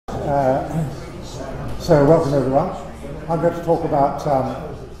So welcome everyone. I'm going to talk about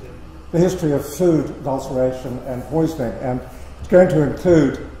the history of food adulteration and poisoning, and it's going to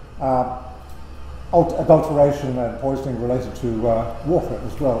include adulteration and poisoning related to water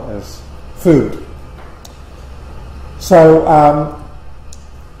as well as food. So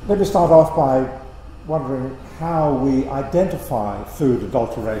let me start off by wondering how we identify food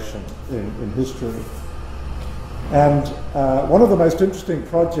adulteration in history. And one of the most interesting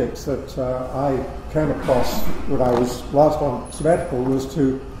projects that I came across when I was last on sabbatical was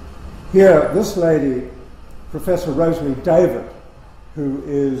to hear this lady, Professor Rosalie David, who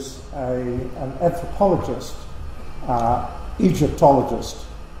is an anthropologist, Egyptologist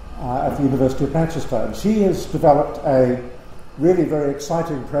at the University of Manchester. And she has developed a really very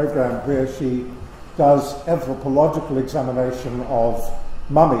exciting program where she does anthropological examination of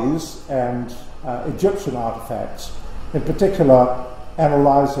mummies and Egyptian artifacts, in particular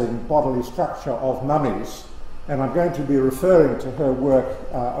analysing bodily structure of mummies. And I'm going to be referring to her work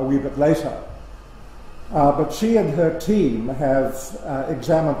a wee bit later. But she and her team have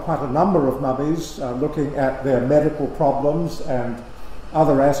examined quite a number of mummies, looking at their medical problems and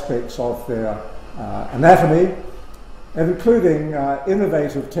other aspects of their anatomy, and including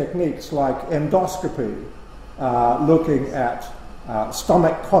innovative techniques like endoscopy, looking at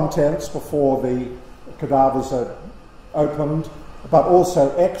stomach contents before the cadavers are opened, but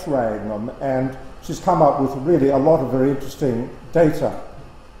also x-raying them, and she's come up with really a lot of very interesting data.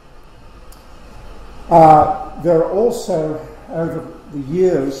 There are also, over the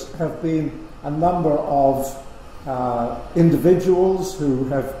years, have been a number of individuals who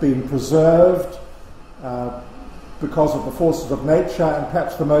have been preserved because of the forces of nature, and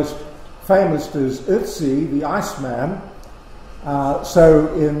perhaps the most famous is Ötzi, the Iceman. So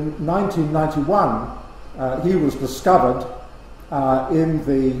in 1991, he was discovered in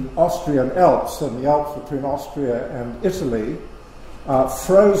the Austrian Alps, in the Alps between Austria and Italy,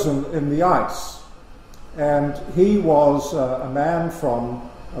 frozen in the ice. And he was a man from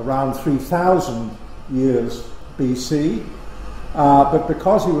around 3,000 years BC, but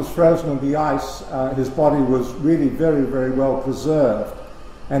because he was frozen in the ice, his body was really very, very well preserved,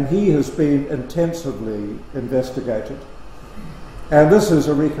 and he has been intensively investigated. And this is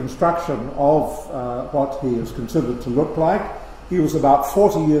a reconstruction of what he is considered to look like. He was about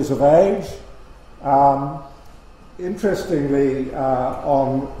 40 years of age. Interestingly,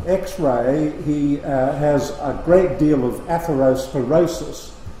 on X-ray, he has a great deal of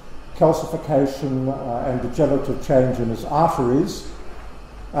atherosclerosis, calcification and degenerative change in his arteries.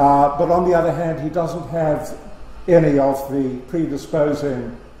 But on the other hand, he doesn't have any of the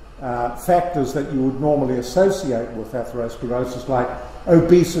predisposing factors that you would normally associate with atherosclerosis, like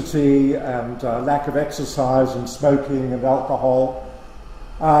obesity and lack of exercise and smoking and alcohol.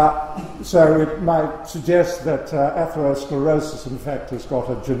 So it might suggest that atherosclerosis, in fact, has got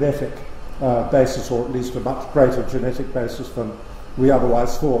a genetic basis, or at least a much greater genetic basis than we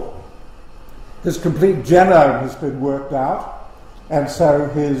otherwise thought. His complete genome has been worked out, and so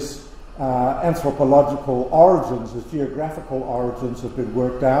his anthropological origins, his geographical origins have been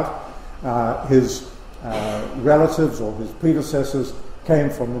worked out. His relatives or his predecessors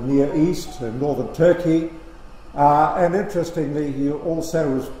came from the Near East and northern Turkey. And interestingly, he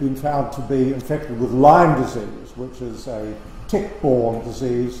also has been found to be infected with Lyme disease, which is a tick-borne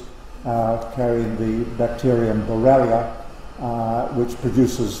disease carrying the bacterium Borrelia, which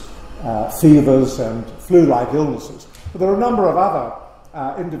produces fevers and flu-like illnesses. But there are a number of other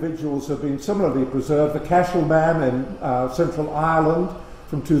individuals who have been similarly preserved. The Cashel man in Central Ireland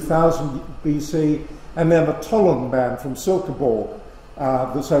from 2000 BC, and then the Tullen man from Silkeborg,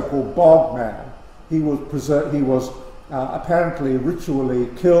 the so-called bog man. He was apparently ritually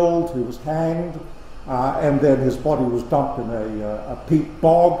killed, he was hanged, and then his body was dumped in a peat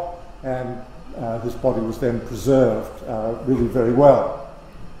bog, and his body was then preserved really very well.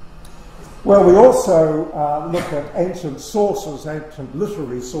 Well, we also look at ancient sources, ancient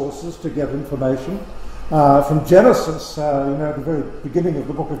literary sources, to get information. From Genesis, at the very beginning of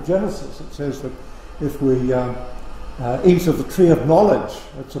the book of Genesis, it says that if we eat of the tree of knowledge,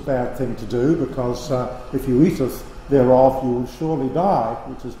 it's a bad thing to do, because if you eateth thereof, you will surely die,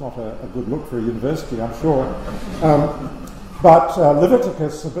 which is not a good look for a university, I'm sure. But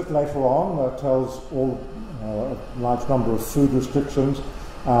Leviticus, a bit later on, tells a large number of food restrictions,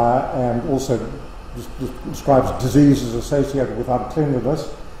 and also describes diseases associated with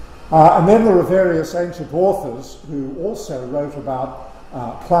uncleanliness. And then there are various ancient authors who also wrote about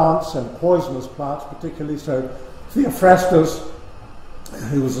plants and poisonous plants, particularly. So Theophrastus,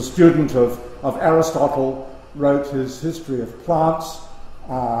 who was a student of Aristotle, wrote his history of plants.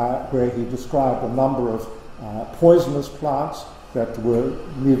 where he described a number of poisonous plants that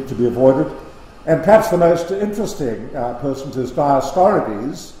needed to be avoided. And perhaps the most interesting person is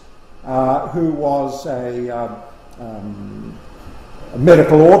Dioscorides, who was a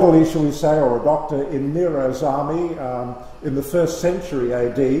medical orderly, shall we say, or a doctor in Nero's army in the 1st century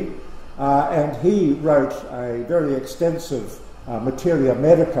AD, and he wrote a very extensive Materia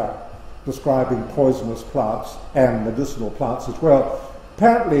Medica describing poisonous plants and medicinal plants as well,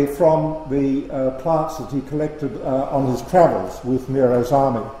 apparently from the plants that he collected on his travels with Nero's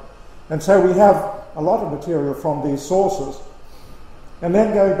army. And so we have a lot of material from these sources. And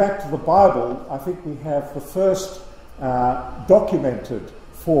then going back to the Bible, I think we have the first documented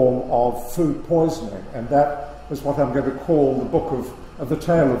form of food poisoning, and that is what I'm going to call the book of the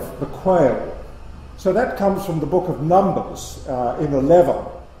tale of the quail. So that comes from the book of Numbers in 11.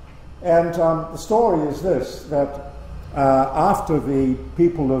 And the story is this, that after the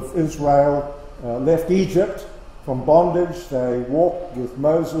people of Israel left Egypt from bondage, they walked with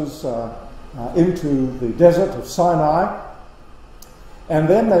Moses into the desert of Sinai, and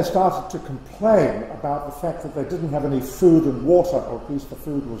then they started to complain about the fact that they didn't have any food and water, or at least the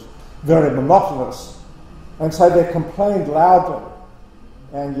food was very monotonous. And so they complained loudly.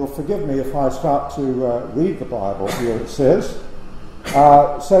 And you'll forgive me if I start to read the Bible here, it says.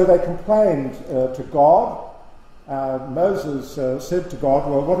 So they complained to God. Moses said to God,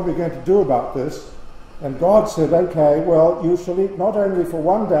 well, what are we going to do about this? And God said, okay, well, you shall eat not only for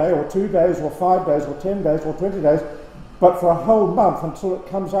 1 day or 2 days or 5 days or 10 days or 20 days, but for a whole month until it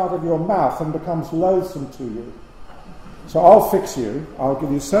comes out of your mouth and becomes loathsome to you. So I'll fix you. I'll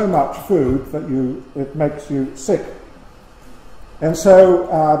give you so much food that it makes you sick. And so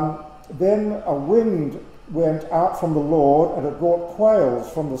then a wind went out from the Lord, and it brought quails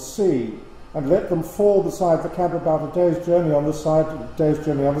from the sea, and let them fall beside the camp about a day's journey on this side, a day's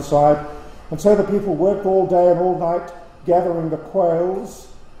journey on the side. And so the people worked all day and all night gathering the quails.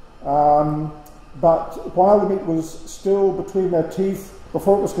 But while the meat was still between their teeth,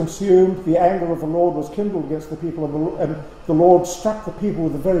 before it was consumed, the anger of the Lord was kindled against the people, and the Lord struck the people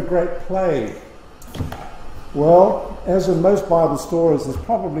with a very great plague. Well, as in most Bible stories, there's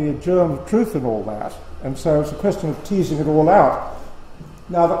probably a germ of truth in all that, and so it's a question of teasing it all out.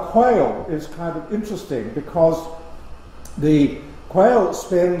 Now, the quail is kind of interesting because the quail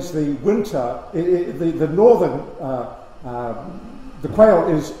spends the winter, the quail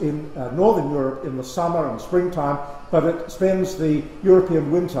is in northern Europe in the summer and springtime, but it spends the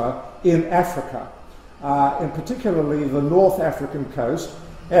European winter in Africa, in particularly the North African coast.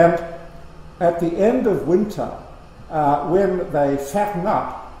 And at the end of winter, when they fatten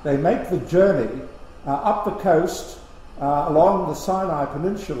up, they make the journey up the coast along the Sinai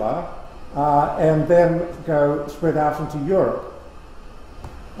Peninsula and then go spread out into Europe.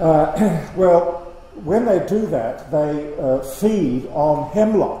 Well, when they do that, they feed on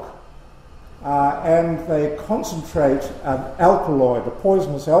hemlock, and they concentrate an alkaloid, a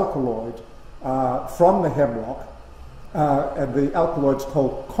poisonous alkaloid, from the hemlock, and the alkaloid's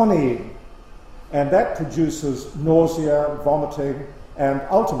called coneine, and that produces nausea, vomiting, and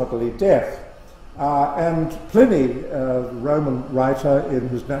ultimately death. And Pliny, the Roman writer, in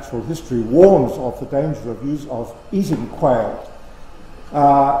his natural history, warns of the danger of eating quail.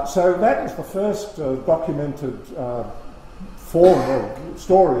 So that is the first documented form or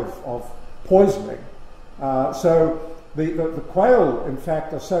story of poisoning. So the quail, in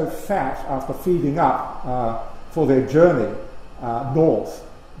fact, are so fat after feeding up for their journey north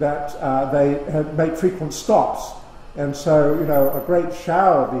that they make frequent stops. And so, a great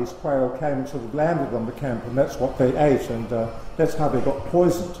shower of these quail came and sort of landed on the camp, and that's what they ate, and that's how they got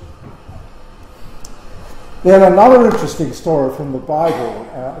poisoned. Then another interesting story from the Bible,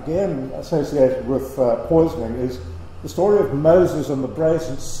 again associated with poisoning, is the story of Moses and the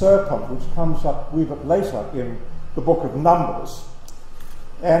brazen serpent, which comes up a wee bit later in the book of Numbers.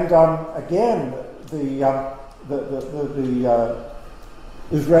 And again, the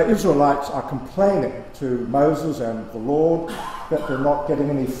Israelites are complaining to Moses and the Lord that they're not getting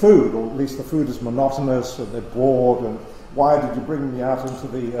any food, or at least the food is monotonous and they're bored, and why did you bring me out into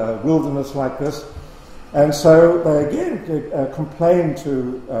the wilderness like this? And so they again complain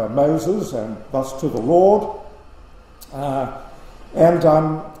to Moses and thus to the Lord. Let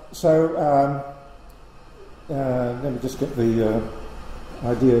me just get the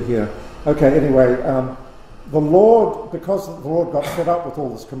idea here. Okay, anyway, the Lord, because the Lord got fed up with all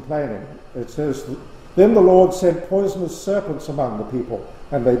this complaining, it says, then the Lord sent poisonous serpents among the people,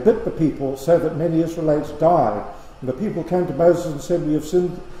 and they bit the people so that many Israelites died. And the people came to Moses and said, we have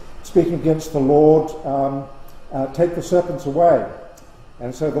sinned speaking against the Lord, take the serpents away.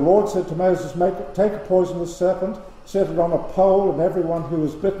 And so the Lord said to Moses, take a poisonous serpent, set it on a pole, and everyone who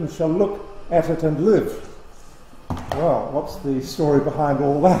is bitten shall look at it and live. Well, what's the story behind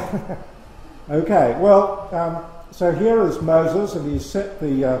all that? Okay, well, so here is Moses, and he set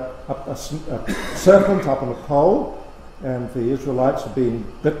a serpent up on a pole, and the Israelites are being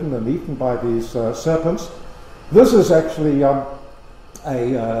bitten and eaten by these serpents. This is actually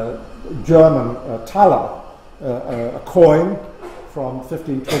a German thaler, a coin from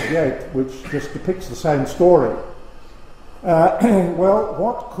 1528, which just depicts the same story. Well,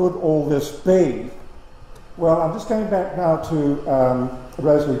 what could all this be? Well, I'm just going back now to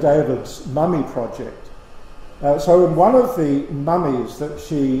Rosalie David's mummy project. So in one of the mummies that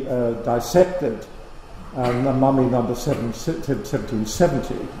she dissected, the mummy number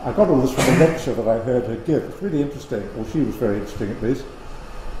 1770, I got all this from a lecture that I heard her give. It's really interesting. Well, she was very interesting at least.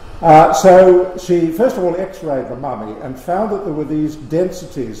 So she first of all x-rayed the mummy and found that there were these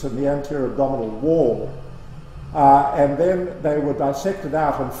densities in the anterior abdominal wall. And then they were dissected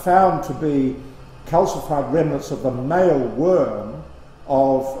out and found to be calcified remnants of the male worm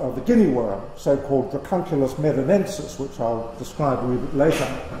of the guinea worm, so-called Dracunculus medinensis, which I'll describe a little bit later.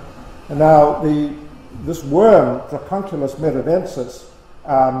 And now this worm, Dracunculus medinensis,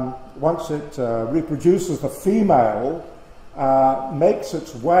 once it reproduces, the female makes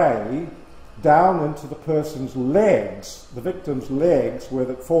its way down into the person's legs, the victim's legs, where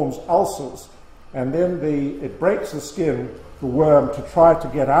it forms ulcers, and then it breaks the skin, the worm, to try to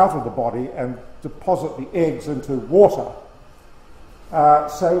get out of the body and deposit the eggs into water.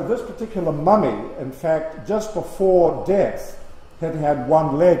 So this particular mummy, in fact, just before death, had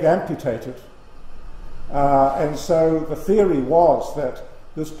one leg amputated. And so the theory was that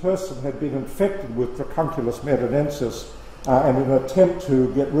this person had been infected with Dracunculus medinensis, and in an attempt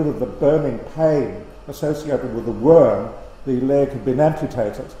to get rid of the burning pain associated with the worm, the leg had been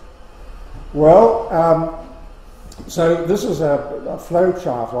amputated. Well, so this is a flow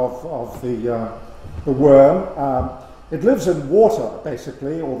chart of the worm. It lives in water,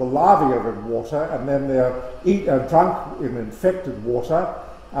 basically, or the larvae are in water, and then they're drunk in infected water.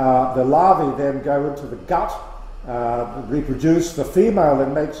 The larvae then go into the gut, reproduce. The female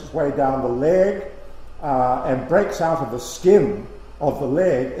then makes its way down the leg and breaks out of the skin of the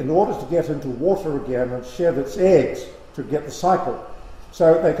leg in order to get into water again and shed its eggs to get the cycle.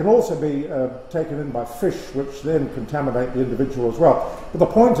 So they can also be taken in by fish, which then contaminate the individual as well. But the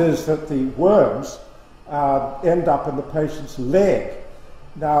point is that the worms end up in the patient's leg.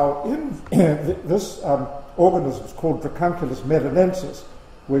 Now, this organism is called Dracunculus medinensis,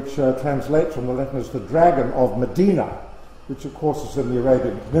 which translates from the Latin as the dragon of Medina, which of course is in the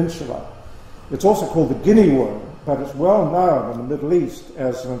Arabian Peninsula. It's also called the guinea worm, but it's well known in the Middle East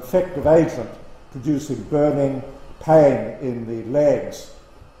as an infective agent producing burning pain in the legs.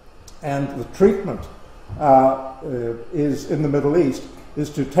 And the treatment is in the Middle East is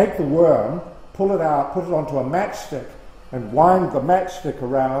to take the worm, pull it out, put it onto a matchstick, and wind the matchstick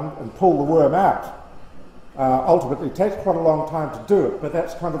around and pull the worm out. Ultimately, it takes quite a long time to do it, but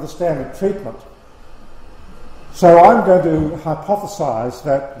that's kind of the standard treatment. So I'm going to hypothesize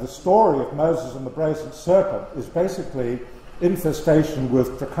that the story of Moses and the brazen serpent is basically infestation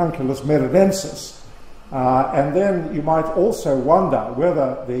with Dracunculus medinensis. And then you might also wonder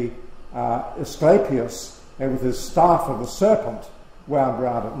whether the Asclepius, with his staff of the serpent wound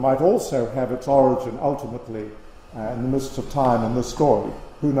around it, might also have its origin ultimately in the midst of time in this story.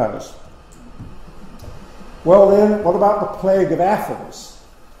 Who knows? Well then, what about the plague of Athens?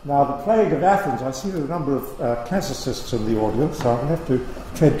 Now the plague of Athens, I see there are a number of classicists in the audience, so I'm going to have to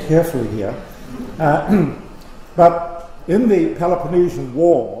tread carefully here. But in the Peloponnesian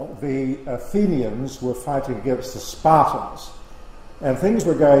War, the Athenians were fighting against the Spartans, and things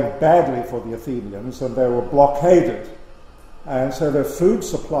were going badly for the Athenians, and they were blockaded, and so their food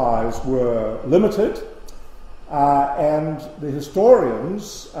supplies were limited, and the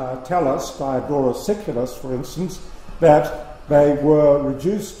historians tell us, Diodorus Siculus for instance, that they were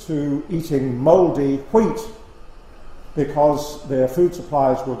reduced to eating mouldy wheat because their food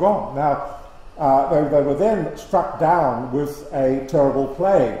supplies were gone. Now, they were then struck down with a terrible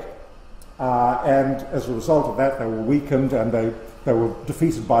plague, and as a result of that they were weakened and they were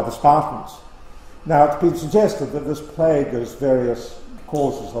defeated by the Spartans. Now it's been suggested that this plague has various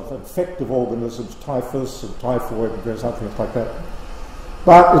causes of infective organisms, typhus and typhoid and various other things like that.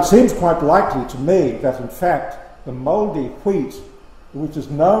 But it seems quite likely to me that in fact the mouldy wheat, which is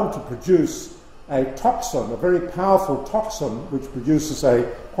known to produce a toxin, a very powerful toxin, which produces a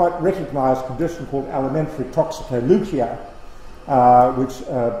quite recognized condition called alimentary toxicolucia, which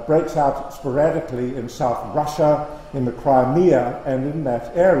breaks out sporadically in South Russia, in the Crimea, and in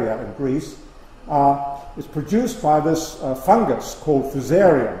that area in Greece, is produced by this fungus called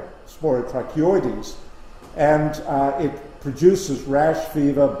Fusarium sporotrichoides, and it produces rash,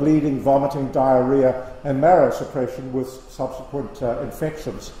 fever, bleeding, vomiting, diarrhea, and marrow suppression with subsequent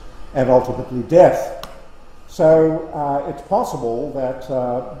infections and ultimately death. So it's possible that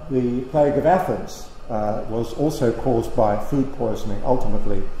the plague of Athens was also caused by food poisoning,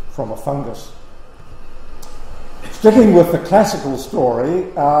 ultimately from a fungus. Sticking with the classical story,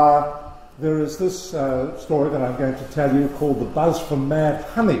 there is this story that I'm going to tell you called The Buzz from Mad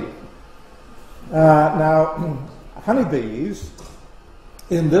Honey. Now, honeybees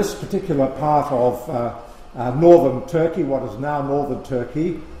in this particular part of northern Turkey, what is now northern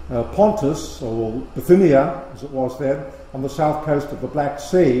Turkey, Pontus, or Bithynia as it was then, on the south coast of the Black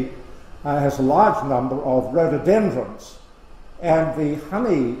Sea, has a large number of rhododendrons. And the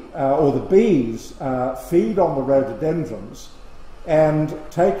honey, or the bees, feed on the rhododendrons and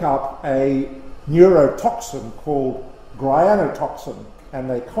take up a neurotoxin called gryanotoxin, and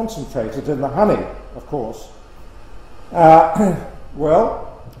they concentrate it in the honey, of course.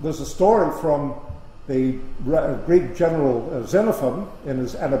 Well, there's a story from the Greek general Xenophon in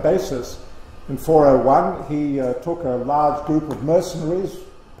his Anabasis in 401. He took a large group of mercenaries,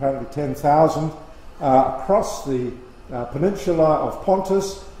 apparently 10,000, across the peninsula of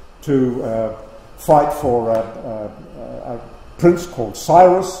Pontus to fight for a prince called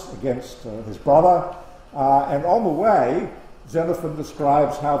Cyrus against his brother. And on the way, Xenophon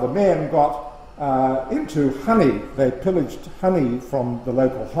describes how the men got into honey. They pillaged honey from the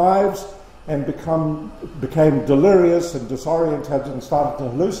local hives and became delirious and disoriented and started to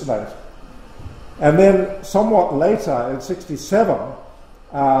hallucinate. And then somewhat later, in 67,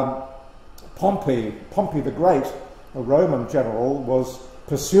 Pompey the Great, a Roman general, was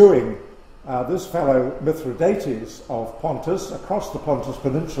pursuing this fellow Mithridates of Pontus across the Pontus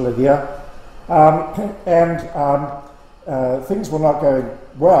Peninsula here, and things were not going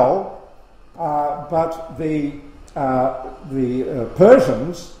well, but the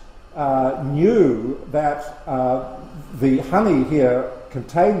Persians knew that the honey here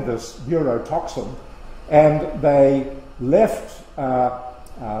contained this neurotoxin, and they left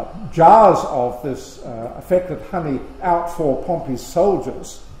jars of this affected honey out for Pompey's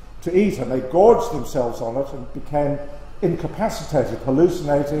soldiers to eat, and they gorged themselves on it and became incapacitated,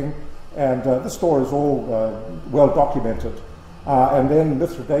 hallucinating, and the story is all well documented. And then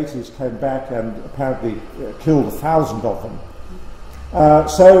Mithridates came back and apparently killed 1,000 of them.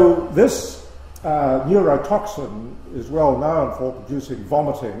 So this neurotoxin is well known for producing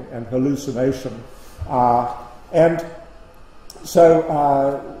vomiting and hallucination, and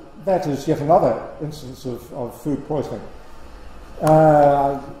so that is yet another instance of food poisoning.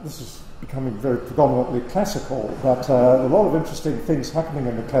 This is becoming very predominantly classical, but a lot of interesting things happening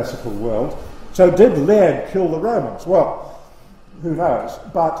in the classical world. So did lead kill the Romans? Well, who knows?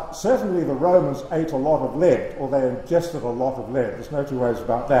 But certainly the Romans ate a lot of lead, or they ingested a lot of lead. There's no two ways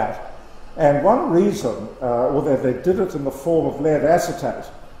about that. And one reason, or they did it in the form of lead acetate,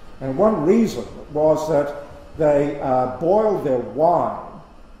 and one reason was that they boiled their wine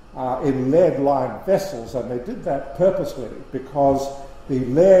in lead-lined vessels, and they did that purposely because the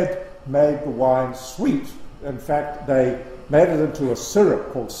lead made the wine sweet. In fact, they made it into a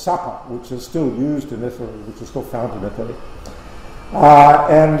syrup called sappa, which is still used in Italy, which is still found in Italy.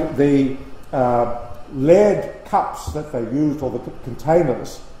 And the lead cups that they used, or the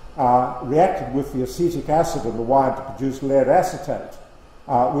containers, reacted with the acetic acid in the wine to produce lead acetate,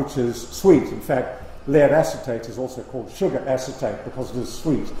 which is sweet. In fact, lead acetate is also called sugar acetate because it is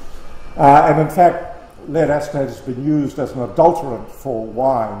sweet. And in fact, lead acetate has been used as an adulterant for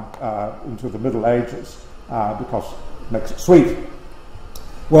wine into the Middle Ages because it makes it sweet.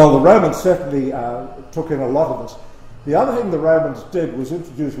 Well, the Romans certainly took in a lot of this. The other thing the Romans did was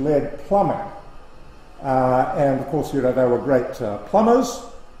introduce lead plumbing. And of course, you know, they were great plumbers.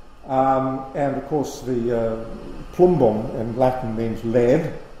 And of course, the plumbum in Latin means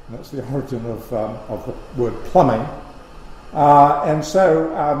lead. That's the origin of the word plumbing. And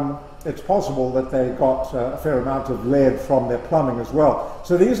so it's possible that they got a fair amount of lead from their plumbing as well.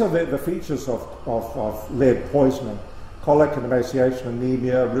 So these are the features of lead poisoning: colic and emaciation,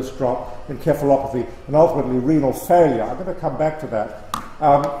 anemia, wrist drop, encephalopathy, and ultimately renal failure. I'm going to come back to that.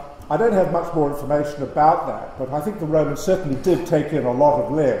 I don't have much more information about that, but I think the Romans certainly did take in a lot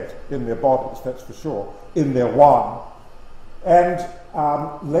of lead in their bodies, that's for sure, in their wine. And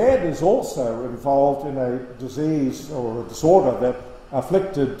lead is also involved in a disease or a disorder that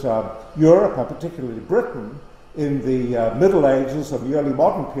afflicted Europe, and particularly Britain, in the Middle Ages of the early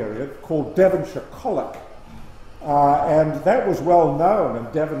modern period called Devonshire colic. And that was well known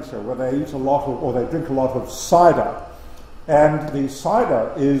in Devonshire, where they eat a lot of, or they drink a lot of cider. And the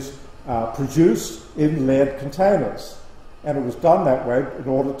cider is produced in lead containers. And it was done that way in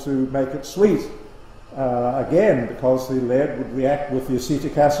order to make it sweet. Again, because the lead would react with the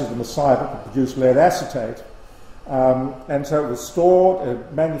acetic acid in the cider to produce lead acetate. And so it was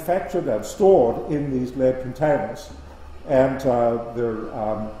stored, manufactured and stored in these lead containers. And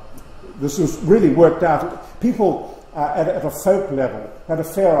this was really worked out. People at a folk level had a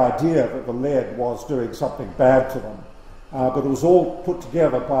fair idea that the lead was doing something bad to them. But it was all put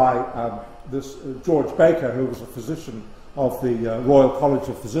together by this George Baker, who was a physician of the Royal College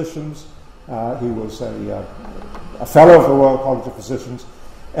of Physicians. He was a fellow of the Royal College of Physicians,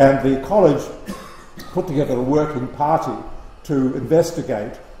 and the college put together a working party to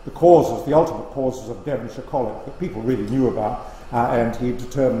investigate the causes, the ultimate causes of Devonshire colic that people really knew about, and he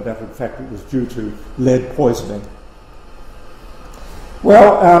determined that in fact it was due to lead poisoning.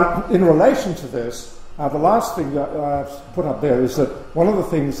 Well, in relation to this, the last thing I've put up there is that one of the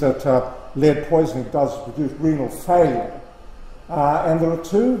things that lead poisoning does is produce renal failure. And there are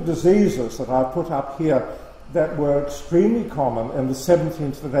two diseases that I've put up here that were extremely common in the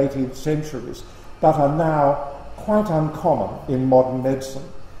 17th and 18th centuries, but are now quite uncommon in modern medicine.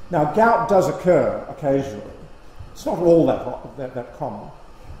 Now, gout does occur occasionally. It's not all that common.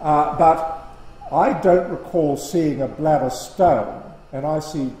 But I don't recall seeing a bladder stone, and I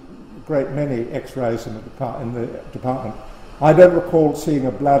see a great many x-rays in the department. I don't recall seeing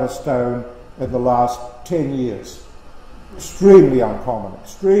a bladder stone in the last 10 years. Extremely uncommon,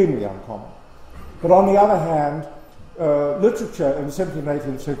 extremely uncommon. But on the other hand, literature in the 17th and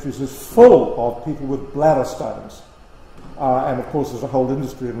 18th centuries is full of people with bladder stones. And of course there's a whole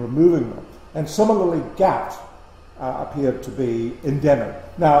industry in removing them. And similarly, gout appeared to be endemic.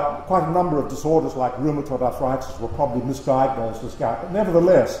 Now, quite a number of disorders like rheumatoid arthritis were probably misdiagnosed as gout, but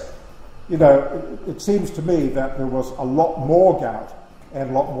nevertheless, you know, it seems to me that there was a lot more gout and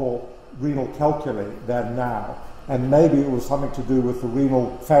a lot more renal calculi than now. And maybe it was something to do with the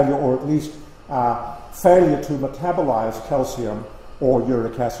renal failure, or at least failure to metabolize calcium or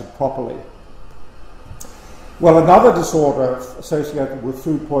uric acid properly. Well, another disorder associated with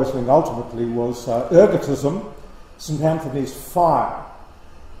food poisoning ultimately was ergotism, St. Anthony's fire.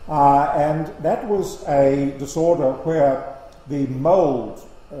 And that was a disorder where the mold,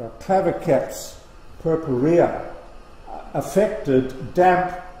 Claviceps purpurea, affected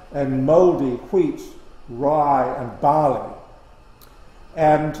damp and moldy wheat, rye and barley.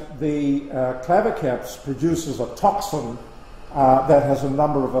 And the Claviceps produces a toxin that has a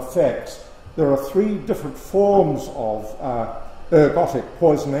number of effects. There are three different forms of ergotic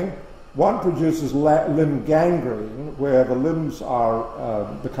poisoning. One produces limb gangrene, where the limbs are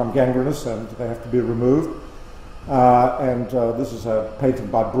become gangrenous and they have to be removed. This is a painting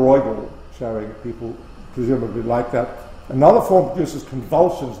by Bruegel showing people presumably like that. Another form produces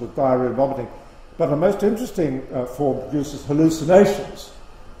convulsions with diarrhea and vomiting. But the most interesting form produces hallucinations.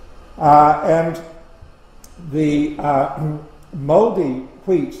 And the moldy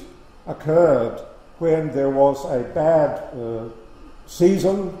wheat occurred when there was a bad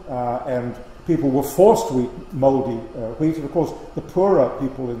season and people were forced to eat moldy wheat. And of course, the poorer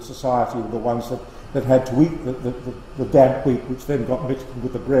people in society were the ones that had to eat the damp wheat, which then got mixed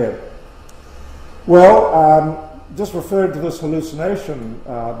with the bread. Well, just referring to this hallucination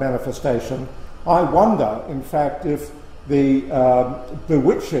manifestation, I wonder, in fact, if the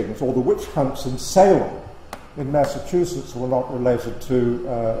bewitchings or the witch hunts in Salem in Massachusetts were not related to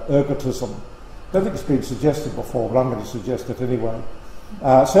ergotism. I don't think it's been suggested before, but I'm going to suggest it anyway.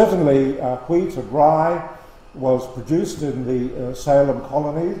 Certainly, wheat and rye was produced in the Salem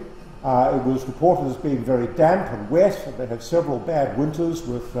colony. It was reported as being very damp and wet, and they had several bad winters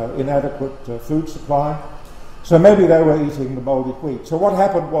with inadequate food supply. So maybe they were eating the moldy wheat. So what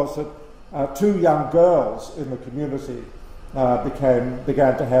happened was that two young girls in the community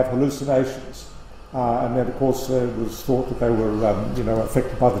began to have hallucinations. And then, of course, it was thought that they were,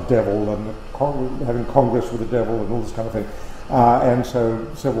 affected by the devil and having congress with the devil and all this kind of thing. And so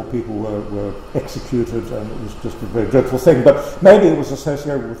several people were executed, and it was just a very dreadful thing. But maybe it was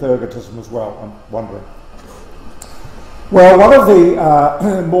associated with ergotism as well, I'm wondering. Well, one of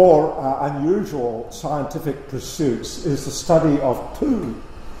the more unusual scientific pursuits is the study of poo.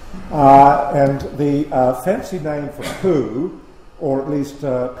 And the fancy name for poo, or at least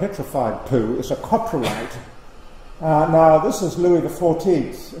petrified poo, is a coprolite. Now, this is Louis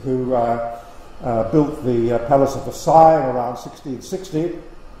XIV, who built the Palace of Versailles around 1660.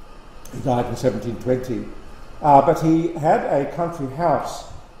 He died in 1720. but he had a country house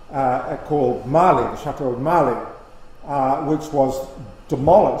called Marley, the Chateau of Marley, which was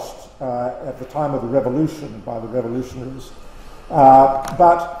demolished at the time of the Revolution by the revolutionaries.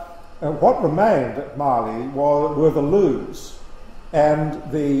 But what remained at Marley were the loos, and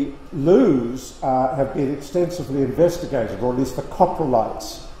the loos have been extensively investigated, or at least the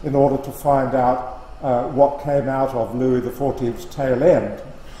coprolites, in order to find out what came out of Louis XIV's tail end,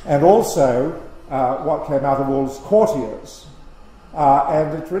 and also what came out of all his courtiers.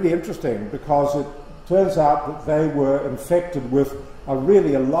 And it's really interesting because it turns out that they were infected with a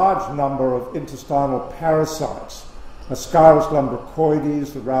large number of intestinal parasites. Ascaris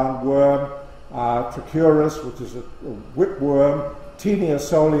lumbricoides, the roundworm, Trichuris, which is a whipworm, Taenia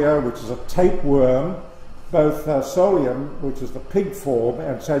solio, which is a tapeworm, both solium, which is the pig form,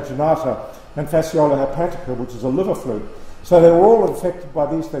 and saginata, and Fasciola hepatica, which is a liver fluke. So they were all infected by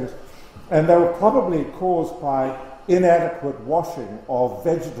these things, and they were probably caused by inadequate washing of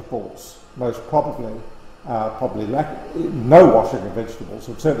vegetables, most probably, no washing of vegetables,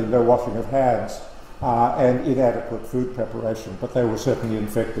 and certainly no washing of hands, and inadequate food preparation, but they were certainly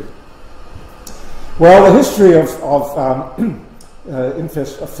infected. Well, the history of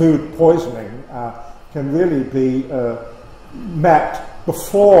food poisoning can really be mapped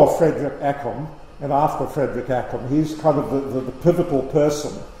before Frederick Ackham and after Frederick Ackham. He's kind of the pivotal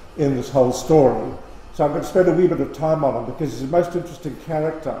person in this whole story. So I'm going to spend a wee bit of time on him because he's the most interesting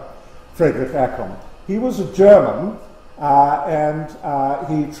character, Frederick Ackham. He was a German, and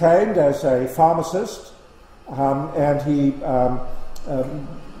he trained as a pharmacist, and he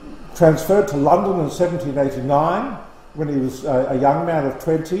transferred to London in 1789. When he was a young man of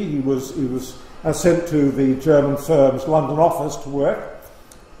 20, he was sent to the German firm's London office to work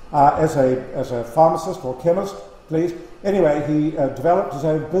as a pharmacist or chemist, please. Anyway, he developed his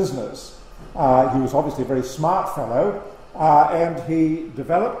own business. He was obviously a very smart fellow, and he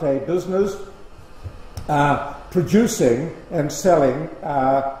developed a business producing and selling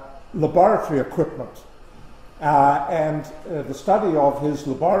laboratory equipment. And the study of his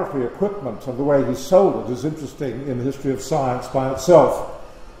laboratory equipment and the way he sold it is interesting in the history of science by itself.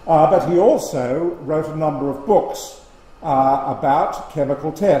 But he also wrote a number of books about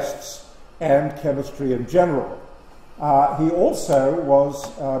chemical tests and chemistry in general. He also was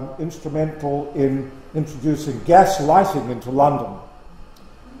instrumental in introducing gas lighting into London.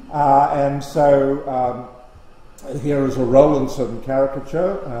 And so here is a Rowlandson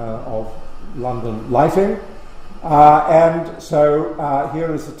caricature of London lighting. And so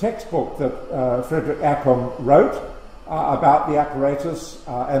here is the textbook that Frederick Ackham wrote about the apparatus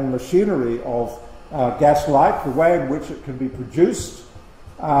and machinery of gas light, the way in which it can be produced,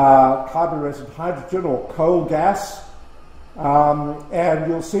 carburetted hydrogen or coal gas. And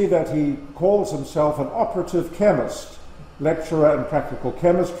you'll see that he calls himself an operative chemist, lecturer in practical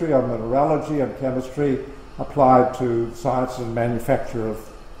chemistry on mineralogy and chemistry applied to science and manufacture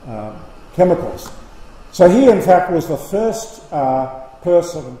of chemicals. So he, in fact, was the first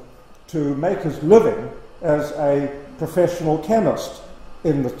person to make his living as a professional chemist,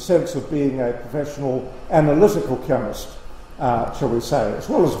 in the sense of being a professional analytical chemist, shall we say, as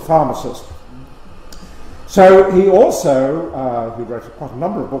well as a pharmacist. So he also, he wrote quite a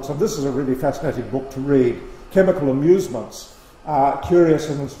number of books, and this is a really fascinating book to read, Chemical Amusements, Curious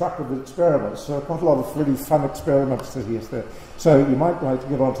and Instructive Experiments. So quite a lot of really fun experiments that he has there. So you might like to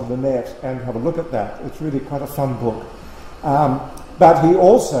get onto the net and have a look at that. It's really quite a fun book. But he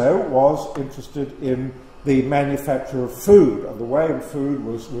also was interested in the manufacture of food and the way in food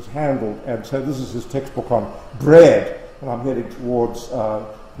was handled. And so this is his textbook on bread, and I'm heading towards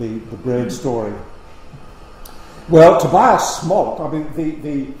the bread story. Well, Tobias Smollett, I mean,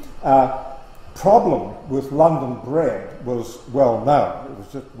 the problem with London bread was well known. It was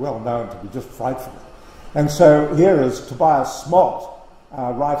just well known to be just frightful. And so here is Tobias Smollett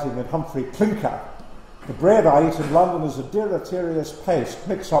writing in Humphrey Clinker. The bread I eat in London is a deleterious paste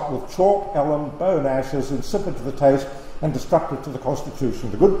mixed up with chalk, alum, bone ashes, insipid to the taste and destructive to the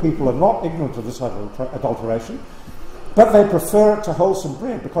constitution. The good people are not ignorant of this adulteration, but they prefer it to wholesome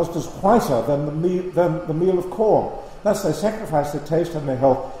bread because it is whiter than the meal of corn. Thus they sacrifice their taste and their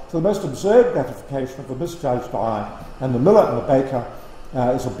health to the most absurd gratification of the misjudged eye, and the miller and the baker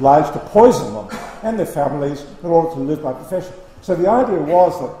is obliged to poison them and their families in order to live by profession. So the idea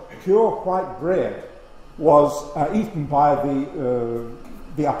was that pure white bread was eaten by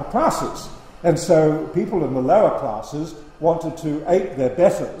the upper classes, and so people in the lower classes wanted to ape their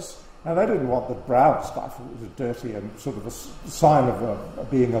betters, and they didn't want the brown stuff. It was dirty and sort of a sign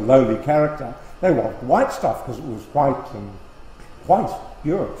of being a lowly character. They wanted white stuff because it was white and white,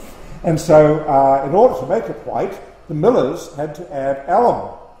 pure. And so in order to make it white, the millers had to add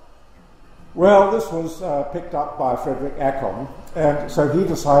alum. Well, this was picked up by Frederick Ackham, and so he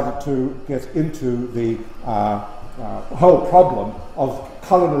decided to get into the whole problem of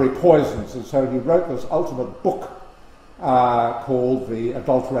culinary poisons, and so he wrote this ultimate book called The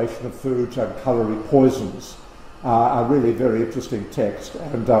Adulteration of Foods and Culinary Poisons, a really very interesting text,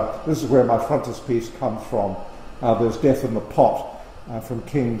 and this is where my frontispiece comes from. There's Death in the Pot from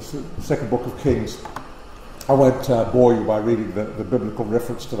Kings, the second book of Kings. I won't bore you by reading the biblical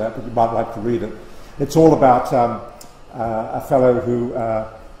reference to that, but you might like to read it. It's all about a fellow who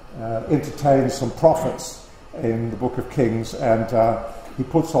entertains some prophets in the book of Kings, and he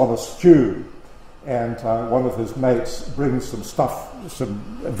puts on a stew, and one of his mates brings some stuff, some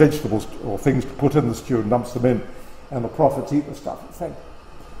vegetables or things to put in the stew and dumps them in, and the prophets eat the stuff and think,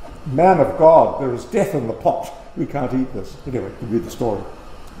 man of God, there is death in the pot, we can't eat this. Anyway, you read the story.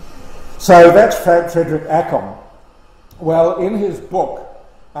 So that's Frederick Ackham. Well, in his book,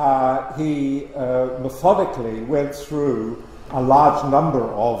 he methodically went through a large number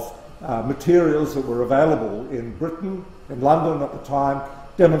of materials that were available in Britain, in London at the time,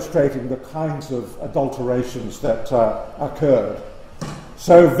 demonstrating the kinds of adulterations that occurred.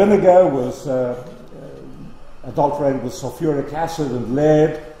 So vinegar was adulterated with sulfuric acid and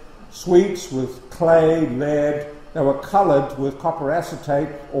lead, sweets with clay, lead. They were coloured with copper acetate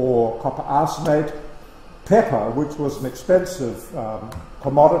or copper arsenate. Pepper, which was an expensive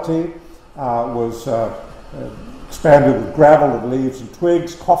commodity, was expanded with gravel and leaves and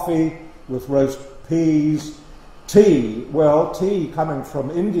twigs. Coffee with roast peas. Tea, well, tea coming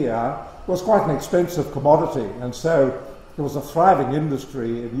from India was quite an expensive commodity, and so there was a thriving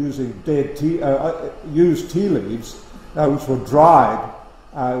industry in using used tea leaves, which were dried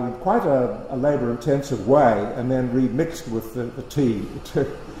in quite a labour-intensive way, and then remixed with the tea to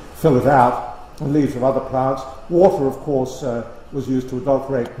fill it out, and leaves of other plants. Water, of course, was used to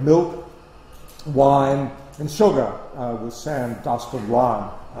adulterate milk, wine, and sugar with sand, dust, and lime,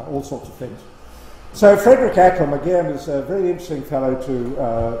 all sorts of things. So Frederick Ackham, again, is a very interesting fellow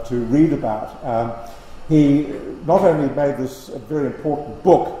to read about. He not only made this a very important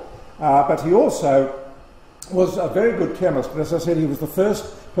book, but he also was a very good chemist. But as I said, he was the first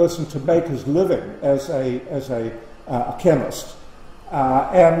person to make his living as a chemist.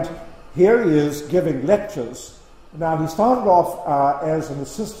 And here he is giving lectures. Now, he started off as an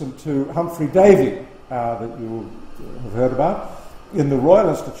assistant to Humphrey Davy, that you have heard about, in the Royal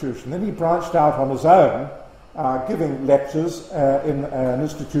Institution. Then he branched out on his own, giving lectures in an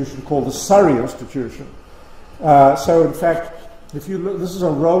institution called the Surrey Institution. So, in fact, if you look, this is a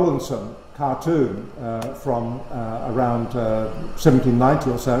Rowlandson cartoon from around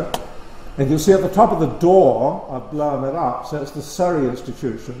 1790 or so, and you'll see at the top of the door, I've blown it up, so it's the Surrey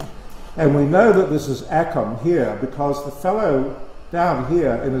Institution. And we know that this is Ackham here because the fellow down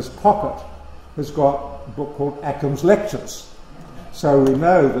here in his pocket has got a book called Ackham's Lectures. So we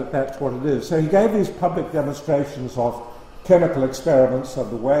know that that's what it is. So he gave these public demonstrations of chemical experiments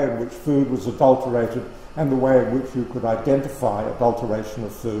of the way in which food was adulterated and the way in which you could identify adulteration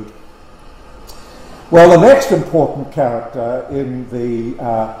of food. Well, the next important character in the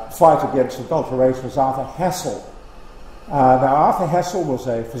fight against adulteration is Arthur Hassel. Now, Arthur Hassel was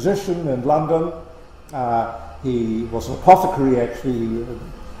a physician in London. He was an apothecary, actually.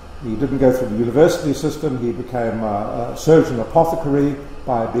 He didn't go through the university system. He became a surgeon apothecary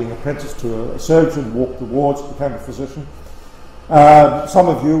by being apprenticed to a surgeon, walked the wards, became a physician. Some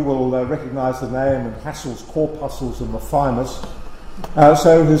of you will recognise the name in Hassel's corpuscles and the thymus.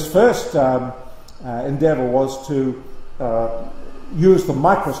 So his first endeavour was to use the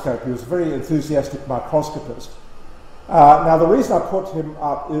microscope. He was a very enthusiastic microscopist. Now, the reason I put him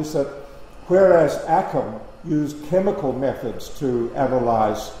up is that whereas Ackham used chemical methods to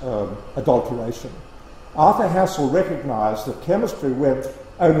analyse adulteration, Arthur Hassel recognised that chemistry went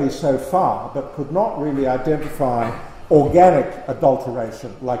only so far, but could not really identify organic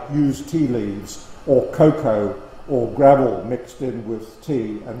adulteration, like used tea leaves, or cocoa, or gravel mixed in with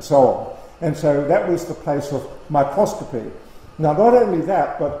tea, and so on. And so that was the place of microscopy. Now, not only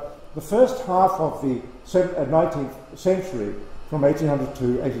that, but the first half of the 19th century, from 1800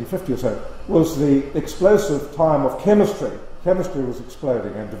 to 1850 or so, was the explosive time of chemistry. Chemistry was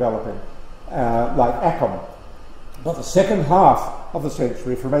exploding and developing, like Ackham. But the second half of the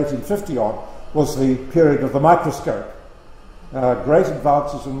century, from 1850 on, was the period of the microscope. Great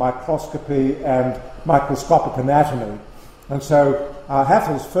advances in microscopy and microscopic anatomy. And so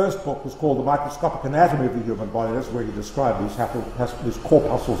Hassel's first book was called The Microscopic Anatomy of the Human Body. That's where he described these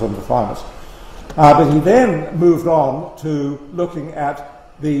corpuscles and the thymus. But he then moved on to looking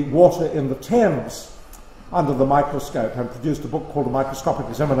at the water in the Thames under the microscope and produced a book called A Microscopic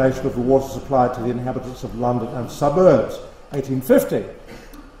Examination of the Water Supply to the Inhabitants of London and Suburbs, 1850.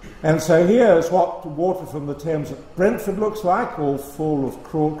 And so here's what water from the Thames at Brentford looks like, all full of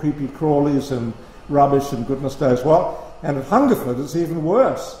creepy crawlies and rubbish and goodness knows what. And at Hungerford it's even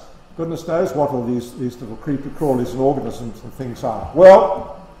worse. Goodness knows what all these little creepy crawlies and organisms and things are.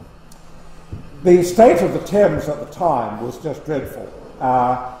 Well, the state of the Thames at the time was just dreadful.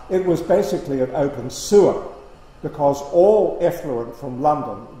 It was basically an open sewer because all effluent from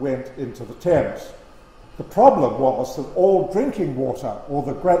London went into the Thames. The problem was that all drinking water, or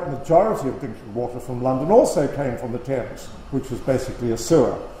the great majority of drinking water from London, also came from the Thames, which was basically a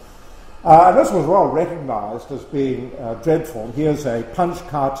sewer. And this was well recognised as being dreadful. Here's a Punch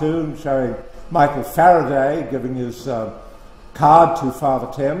cartoon showing Michael Faraday giving his card to Father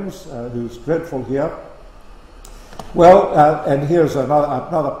Thames, who's dreadful here. Well, and here's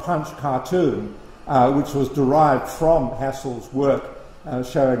another Punch cartoon, which was derived from Hassell's work,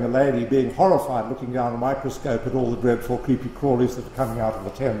 showing a lady being horrified looking down a microscope at all the dreadful creepy crawlies that are coming out of the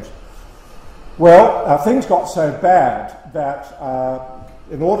Thames. Well, things got so bad that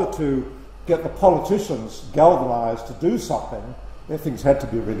in order to get the politicians galvanised to do something, things had to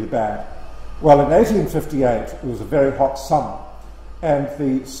be really bad. Well, in 1858, it was a very hot summer, and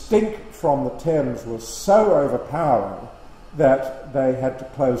the stink from the Thames was so overpowering that they had to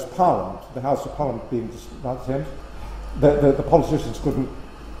close Parliament, the House of Parliament being just about the Thames. The politicians couldn't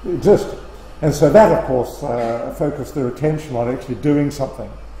exist. And so that, of course, focused their attention on actually doing something.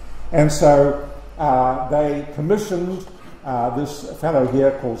 And so they commissioned this fellow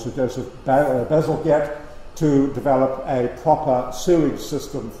here called Sir Joseph Bazalgette to develop a proper sewage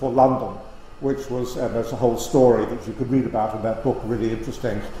system for London, which was, and there's a whole story that you could read about in that book, really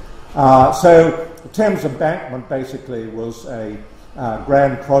interesting. So the Thames Embankment basically was a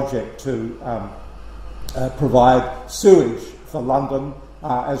grand project to provide sewage for London,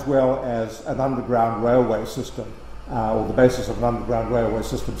 as well as an underground railway system, or the basis of an underground railway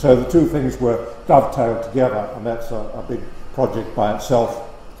system. So the two things were dovetailed together, and that's a big project by itself.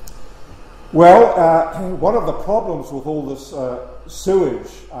 Well, one of the problems with all this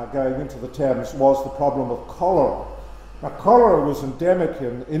sewage going into the Thames was the problem of cholera. Now, cholera was endemic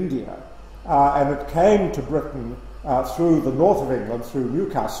in India, and it came to Britain through the north of England, through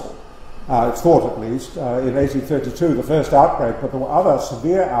Newcastle. It's thought, at least, in 1832, the first outbreak, but there were other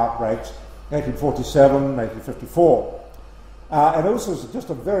severe outbreaks, 1847, 1854. And it was just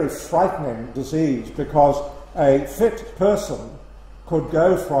a very frightening disease because a fit person could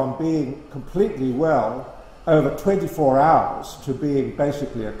go from being completely well over 24 hours to being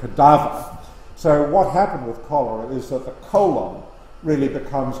basically a cadaver. So what happened with cholera is that the colon really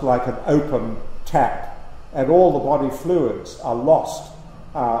becomes like an open tap, and all the body fluids are lost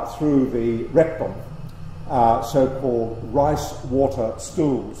through the rectum, so-called rice water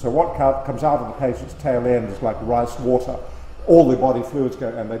stool. So what comes out of the patient's tail end is like rice water. All the body fluids go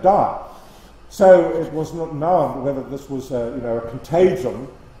and they die. So it was not known whether this was a contagion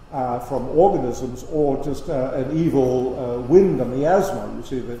from organisms or just an evil wind and miasma. You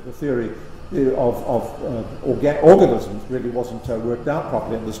see, the theory of organisms really wasn't worked out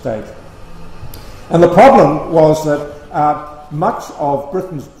properly at this stage. And the problem was that much of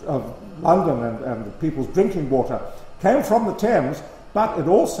Britain's, of London and the people's drinking water came from the Thames, but it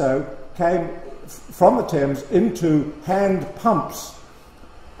also came from the Thames into hand pumps,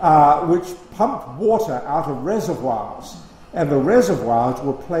 which pumped water out of reservoirs. And the reservoirs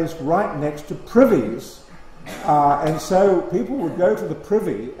were placed right next to privies. And so people would go to the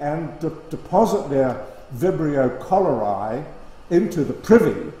privy and deposit their Vibrio cholerae into the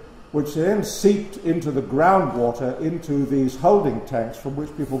privy, which then seeped into the groundwater into these holding tanks from which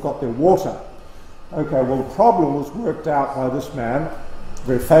people got their water. Okay, well, the problem was worked out by this man,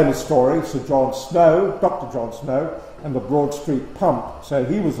 very famous story, Sir John Snow, Dr. John Snow, and the Broad Street Pump. So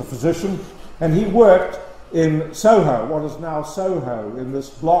he was a physician, and he worked in Soho, what is now Soho, in this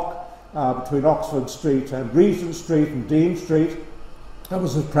block between Oxford Street and Regent Street and Dean Street. That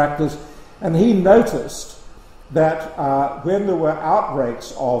was his practice. And he noticed that when there were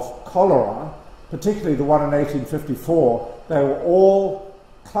outbreaks of cholera, particularly the one in 1854, they were all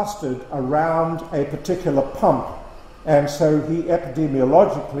clustered around a particular pump. And so he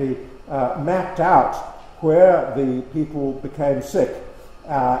epidemiologically mapped out where the people became sick.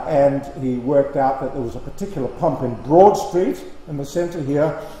 And he worked out that there was a particular pump in Broad Street, in the centre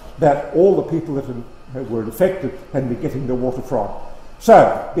here, that all the people that were infected had been getting their water from.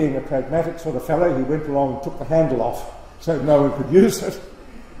 So, being a pragmatic sort of fellow, he went along and took the handle off so no one could use it.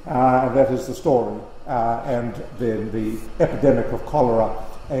 And that is the story. And then the epidemic of cholera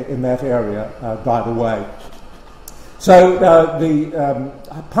in that area died away. So the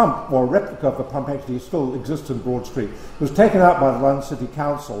pump, or a replica of the pump, actually still exists in Broad Street. It was taken out by the London City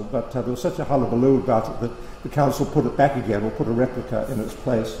Council, but there was such a hullabaloo about it that the council put it back again, or put a replica in its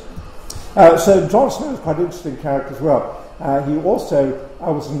place. So John Snow is quite an interesting character as well. He also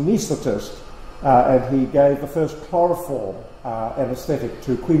was an anaesthetist, and he gave the first chloroform anaesthetic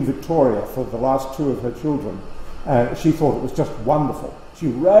to Queen Victoria for the last two of her children. She thought it was just wonderful. She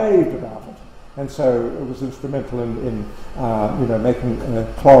raved about it. And so it was instrumental in making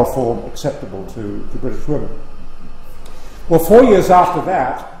chloroform acceptable to British women. Well, 4 years after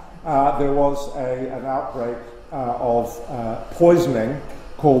that, there was an outbreak of poisoning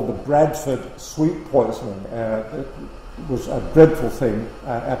called the Bradford sweet poisoning. It was a dreadful thing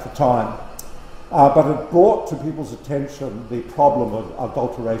at the time. But it brought to people's attention the problem of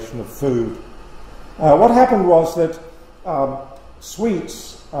adulteration of food. What happened was that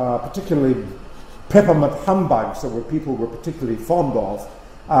sweets, particularly peppermint humbugs that people were particularly fond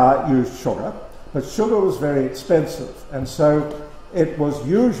of, used sugar, but sugar was very expensive, and so it was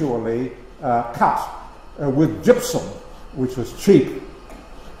usually cut with gypsum, which was cheap.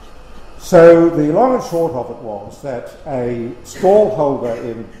 So the long and short of it was that a stallholder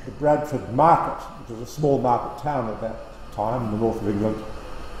in the Bradford market, which was a small market town at that time in the north of England,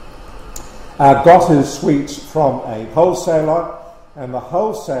 got his sweets from a wholesaler, and the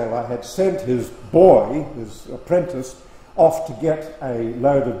wholesaler had sent his boy, his apprentice, off to get a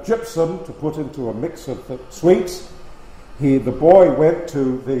load of gypsum to put into a mix of the sweets. The boy went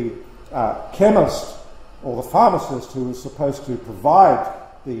to the chemist or the pharmacist who was supposed to provide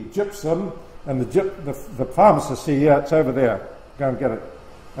the gypsum, and the pharmacist said, "Yeah, it's over there, go and get it."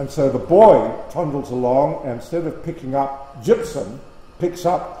 And so the boy trundles along, and instead of picking up gypsum, picks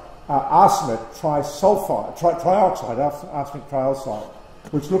up arsenic trioxide,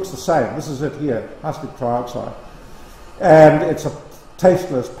 which looks the same. This is it here, arsenic trioxide. And it's a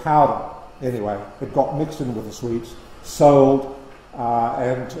tasteless powder. Anyway, it got mixed in with the sweets, sold,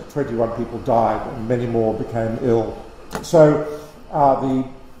 and 21 people died, and many more became ill. So the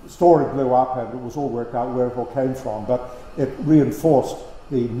story blew up, and it was all worked out where it all came from, but it reinforced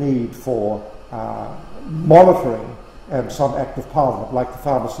the need for monitoring and some act of Parliament, like the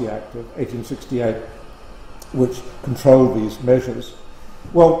Pharmacy Act of 1868, which controlled these measures.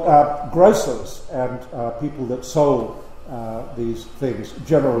 Well, grocers and people that sold these things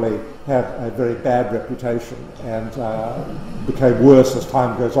generally had a very bad reputation and became worse as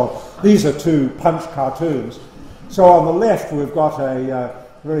time goes on. These are two Punch cartoons. So on the left we've got a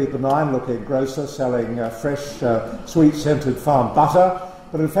very benign-looking grocer selling fresh, sweet-scented farm butter,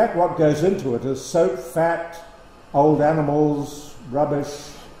 but in fact what goes into it is soap, fat, old animals, rubbish,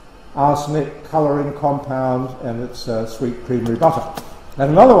 arsenic, colouring compound, and it's sweet creamery butter.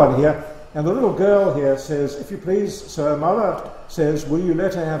 And another one here, and the little girl here says, "If you please, sir, mother says, will you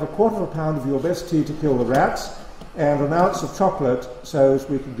let her have 1/4 pound of your best tea to kill the rats, and an ounce of chocolate so as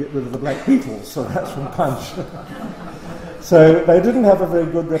we can get rid of the black beetles?" So that's from Punch. So they didn't have a very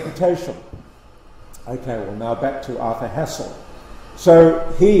good reputation. Okay, well now back to Arthur Hassel. So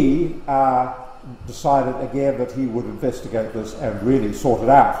he decided again that he would investigate this and really sort it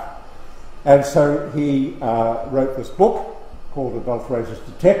out. And so he wrote this book called Adulteration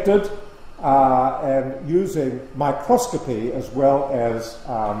Detected, and using microscopy as well as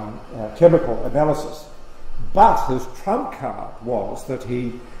chemical analysis. But his trump card was that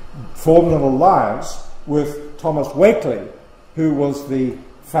he formed an alliance with Thomas Wakely, who was the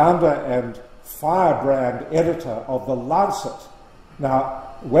founder and firebrand editor of The Lancet. Now,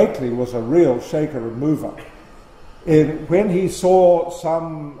 Wakely was a real shaker and mover. When he saw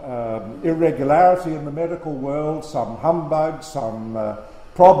some irregularity in the medical world, some humbug, some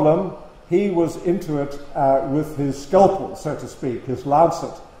problem, he was into it with his scalpel, so to speak, his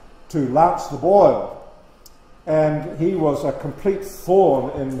lancet, to lance the boil. And he was a complete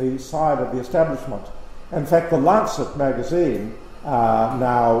thorn in the side of the establishment. In fact, the Lancet magazine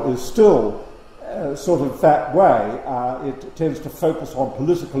now is still sort of that way. It tends to focus on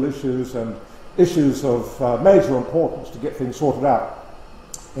political issues and issues of major importance to get things sorted out.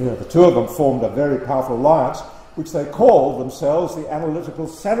 The two of them formed a very powerful alliance, which they called themselves the Analytical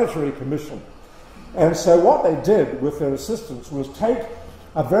Sanitary Commission. And so what they did with their assistance was take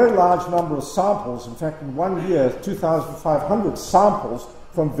a very large number of samples, in fact in 1 year 2,500 samples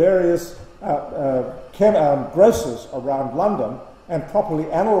from various grocers around London, and properly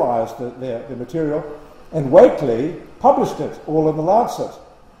analysed the material, and Wakely published it all in the Lancet,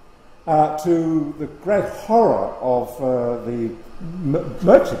 to the great horror of the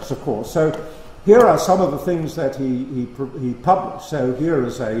merchants, of course. So Here are some of the things that he published. So here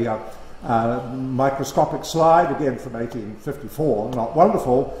is a microscopic slide, again from 1854, not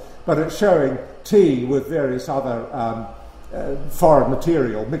wonderful, but it's showing tea with various other foreign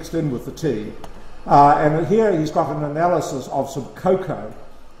material mixed in with the tea. And here he's got an analysis of some cocoa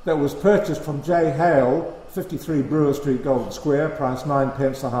that was purchased from J. Hale, 53 Brewer Street, Golden Square, price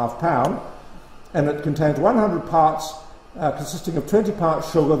 9p a half pound, and it contains 100 parts consisting of 20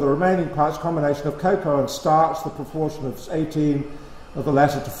 parts sugar, the remaining parts combination of cocoa and starch, the proportion of 18 of the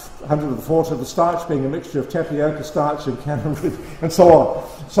latter to 100 of the former, the starch being a mixture of tapioca starch and cannery, and so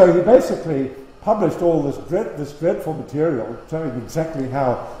on. So he basically published all this dreadful material showing exactly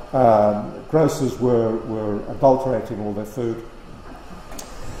how grocers were adulterating all their food.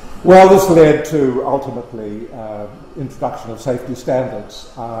 Well, this led to, ultimately, introduction of safety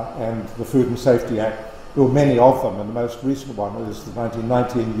standards and the Food and Safety Act. There were many of them, and the most recent one is the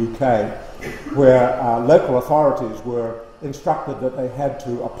 1919 UK, where local authorities were instructed that they had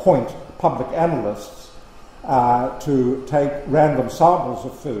to appoint public analysts to take random samples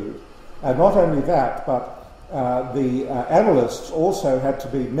of food. And not only that, but the analysts also had to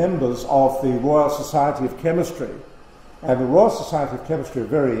be members of the Royal Society of Chemistry. And the Royal Society of Chemistry, a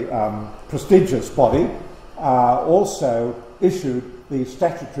very prestigious body, also issued the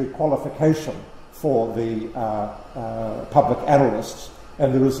statutory qualification for the public analysts,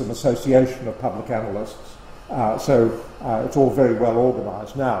 and there is an association of public analysts. So it's all very well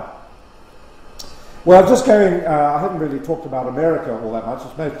organised now. Well, just going, I haven't really talked about America all that much,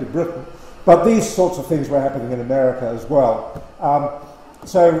 it's mostly Britain, but these sorts of things were happening in America as well.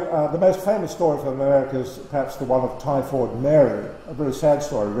 So the most famous story from America is perhaps the one of Typhoid Mary, a very sad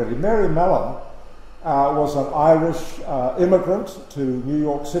story really. Mary Mellon was an Irish immigrant to New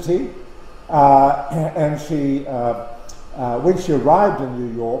York City, and she, when she arrived in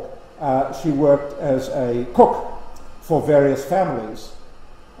New York, she worked as a cook for various families.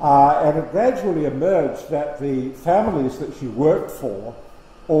 And it gradually emerged that the families that she worked for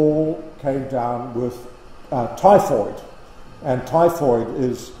all came down with typhoid. And typhoid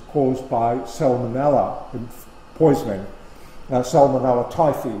is caused by salmonella poisoning, salmonella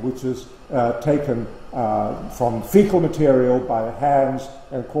typhi, which is taken from fecal material by the hands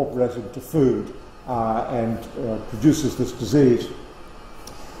and incorporated into food and produces this disease.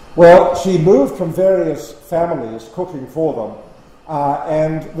 Well, she moved from various families cooking for them,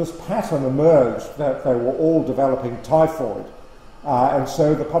 and this pattern emerged that they were all developing typhoid. And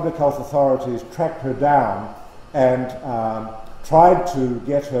so the public health authorities tracked her down and tried to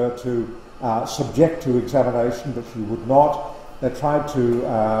get her to subject to examination, but she would not. They tried to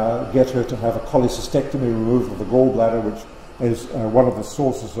get her to have a cholecystectomy, removal of the gallbladder, which is one of the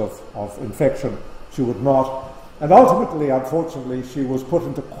sources of infection. She would not. And ultimately, unfortunately, she was put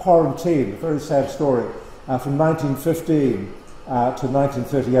into quarantine, a very sad story, from 1915 to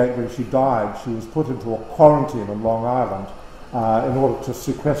 1938 when she died. She was put into a quarantine on Long Island in order to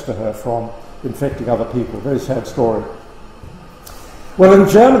sequester her from infecting other people. Very sad story. Well, in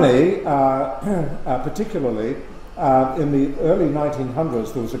Germany, particularly in the early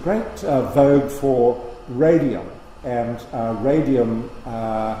 1900s, there was a great vogue for radium and radium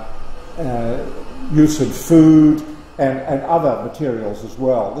use in food and other materials as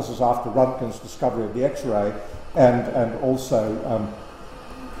well. This is after Röntgen's discovery of the X-ray and also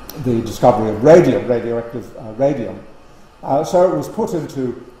the discovery of radium, radioactive radium. So it was put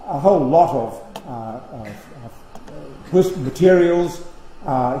into a whole lot of materials.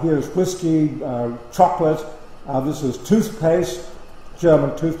 Here's whiskey, chocolate. This is toothpaste,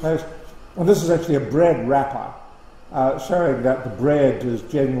 German toothpaste. And this is actually a bread wrapper, showing that the bread is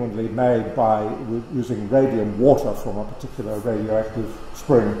genuinely made by using radium water from a particular radioactive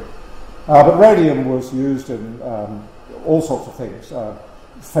spring. But radium was used in all sorts of things,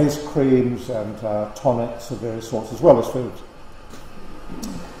 face creams and tonics of various sorts, as well as foods.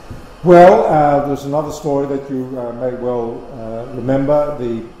 Well, there's another story that you may well remember,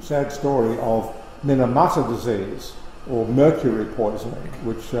 the sad story of Minamata disease, or mercury poisoning,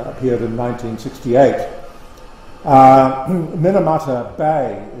 which appeared in 1968. Minamata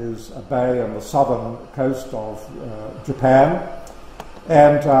Bay is a bay on the southern coast of Japan,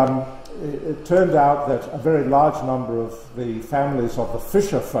 and it turned out that a very large number of the families of the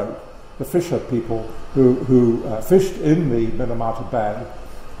fisher folk, the fisher people who fished in the Minamata Bay,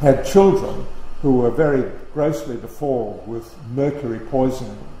 had children who were very grossly deformed with mercury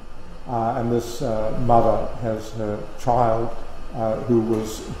poisoning. And this mother has her child who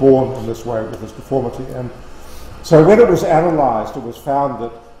was born in this way with this deformity. And so when it was analysed, it was found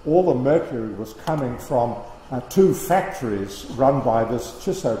that all the mercury was coming from two factories run by this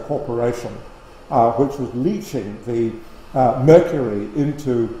Chisso Corporation. which was leaching the mercury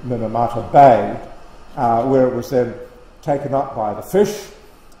into Minamata Bay, where it was then taken up by the fish,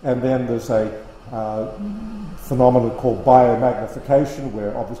 and then there's a phenomenon called biomagnification,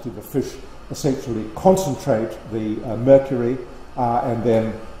 where obviously the fish essentially concentrate the mercury, and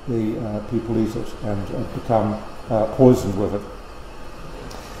then the people eat it and become poisoned with it.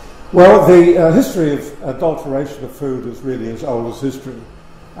 Well, the history of adulteration of food is really as old as history.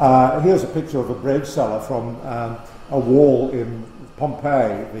 Here's a picture of a bread cellar from a wall in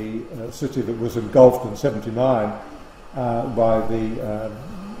Pompeii, the city that was engulfed in 79 by the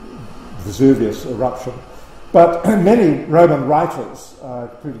Vesuvius eruption. But many Roman writers,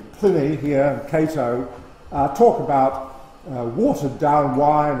 including Pliny here and Cato, talk about watered down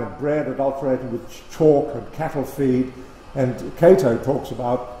wine and bread adulterated with chalk and cattle feed. And Cato talks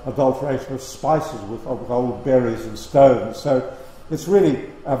about adulteration of spices with old berries and stones. So it's really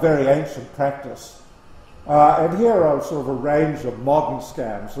a very ancient practice. And here are sort of a range of modern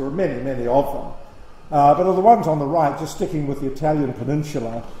scams. There are many, many of them. But of the ones on the right, just sticking with the Italian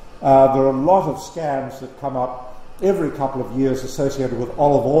peninsula, there are a lot of scams that come up every couple of years associated with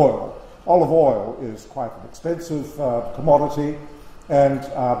olive oil. Olive oil is quite an expensive commodity, and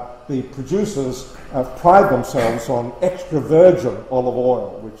the producers pride themselves on extra virgin olive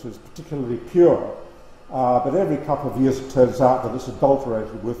oil, which is particularly pure. But every couple of years it turns out that it's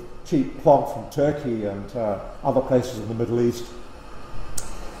adulterated with cheap plonk from Turkey and other places in the Middle East.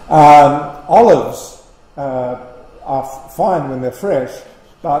 Olives are fine when they're fresh,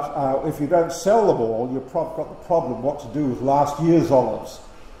 but if you don't sell them all, you've got the problem what to do with last year's olives.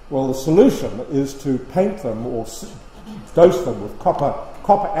 Well, the solution is to paint them or dose them with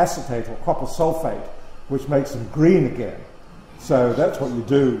copper acetate or copper sulfate, which makes them green again. So that's what you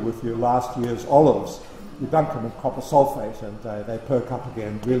do with your last year's olives. You dunk them in copper sulfate and they perk up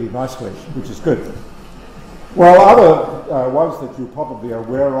again really nicely, which is good. Well, other ones that you probably are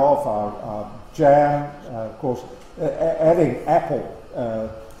aware of are jam, of course. Adding apple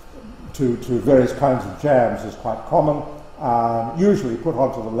to various kinds of jams is quite common, usually put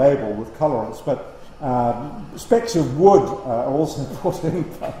onto the label with colorants, but specks of wood are also put in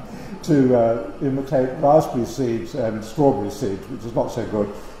to imitate raspberry seeds and strawberry seeds, which is not so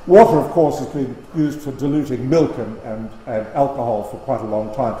good. Water, of course, has been used for diluting milk and alcohol for quite a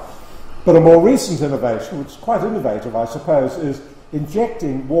long time. But a more recent innovation, which is quite innovative, I suppose, is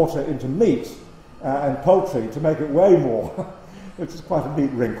injecting water into meat and poultry to make it weigh more, which is quite a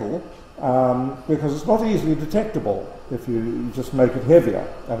neat wrinkle, because it's not easily detectable if you just make it heavier,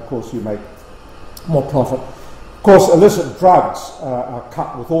 and of course you make more profit. Of course, illicit drugs are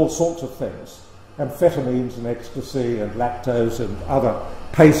cut with all sorts of things, amphetamines and ecstasy and lactose and other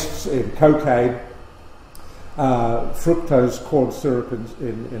pastes in cocaine, fructose corn syrup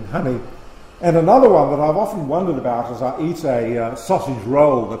in honey. And another one that I've often wondered about as I eat a sausage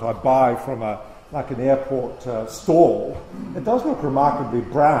roll that I buy from like an airport stall. It does look remarkably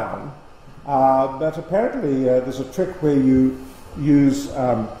brown, but apparently there's a trick where you use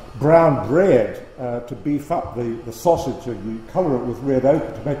brown bread to beef up the sausage, and you colour it with red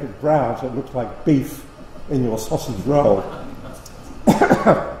ochre to make it brown so it looks like beef in your sausage roll.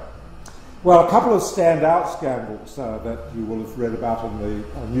 Well, a couple of standout scandals that you will have read about in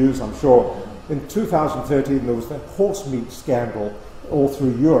the news, I'm sure. In 2013 there was the horse meat scandal all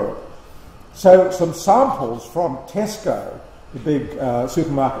through Europe. So some samples from Tesco, the big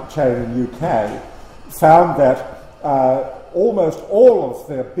supermarket chain in the UK, found that almost all of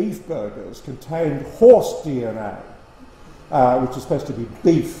their beef burgers contained horse DNA, which is supposed to be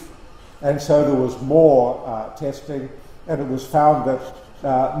beef. And so there was more testing, and it was found that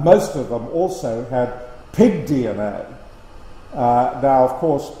most of them also had pig DNA. Now, of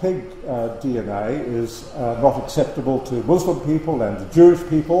course, pig DNA is not acceptable to Muslim people and to Jewish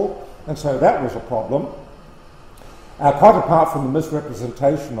people, and so that was a problem. Quite apart from the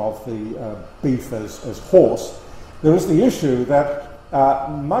misrepresentation of the beef as horse, there is the issue that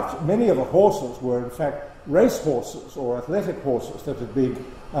many of the horses were in fact race horses or athletic horses that had been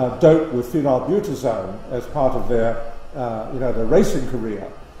doped with phenylbutazone as part of their racing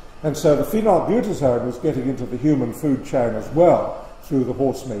career. And so the phenylbutazone was getting into the human food chain as well through the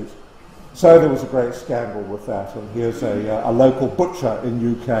horse meat. So there was a great scandal with that, and here's a local butcher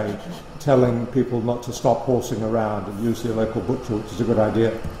in UK telling people not to stop horsing around and use their local butcher, which is a good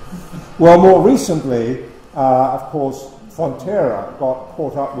idea. Well, more recently, of course, Fonterra got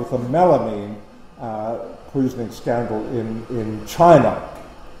caught up with a melamine poisoning scandal in China.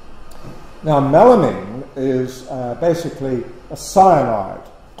 Now, melamine is basically a cyanide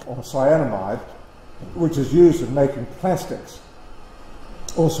or cyanamide, which is used in making plastics.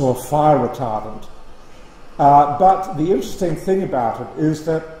 also a fire retardant. But the interesting thing about it is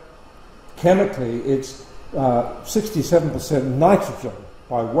that chemically it's 67% nitrogen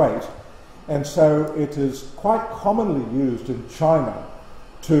by weight, and so it is quite commonly used in China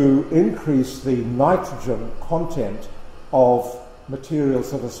to increase the nitrogen content of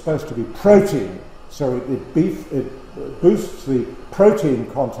materials that are supposed to be protein. So it boosts the protein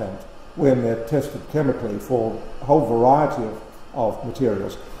content when they're tested chemically for a whole variety of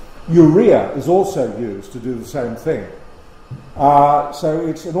materials. Urea is also used to do the same thing. So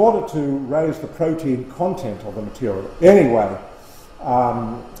it's in order to raise the protein content of the material. Anyway,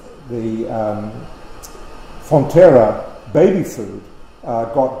 the Fonterra baby food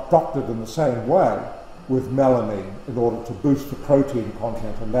got doctored in the same way with melamine in order to boost the protein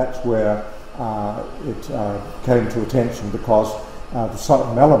content, and that's where it came to attention, because the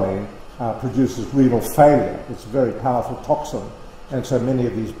melamine produces renal failure. It's a very powerful toxin, and so many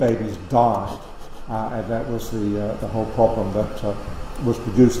of these babies died, and that was the whole problem that was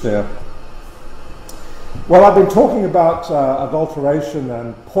produced there. Well, I've been talking about adulteration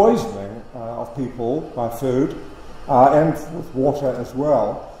and poisoning of people by food, and with water as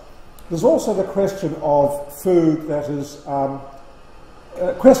well. There's also the question of food that is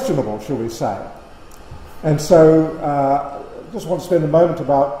questionable, shall we say. And so I just want to spend a moment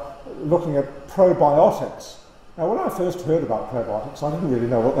about looking at probiotics. Now, when I first heard about probiotics, I didn't really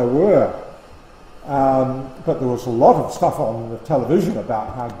know what they were. But there was a lot of stuff on the television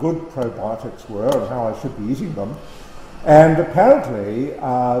about how good probiotics were and how I should be eating them. And apparently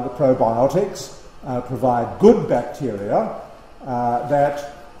the probiotics provide good bacteria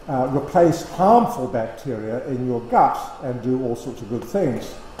that replace harmful bacteria in your gut and do all sorts of good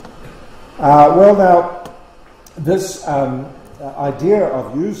things. Well, now, this idea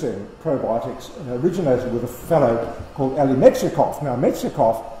of using probiotics originated with a fellow called Eli Metchnikoff. Now,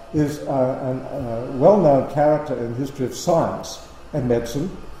 Metchnikoff is a well-known character in the history of science and medicine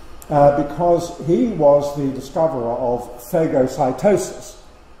because he was the discoverer of phagocytosis,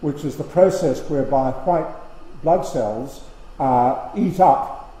 which is the process whereby white blood cells eat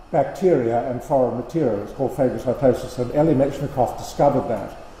up bacteria and foreign material. It's called phagocytosis, and Eli Metchnikoff discovered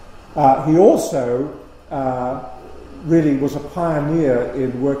that. He also really was a pioneer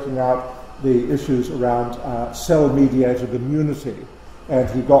in working out the issues around cell-mediated immunity, and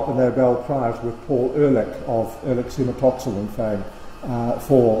he got the Nobel Prize with Paul Ehrlich of Ehrlich's hematoxylin fame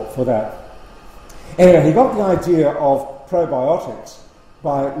for that. Anyway, he got the idea of probiotics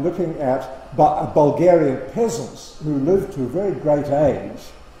by looking at Bulgarian peasants who lived to a very great age.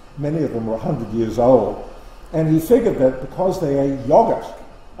 Many of them were 100 years old, and he figured that because they ate yogurt,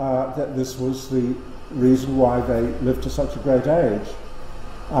 that this was the reason why they lived to such a great age.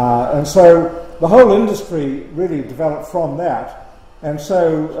 And so the whole industry really developed from that. And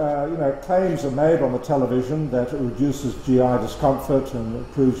so, claims are made on the television that it reduces GI discomfort and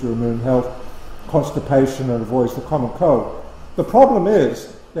improves your immune health, constipation, and avoids the common cold. The problem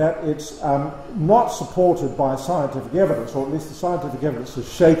is that it's not supported by scientific evidence, or at least the scientific evidence is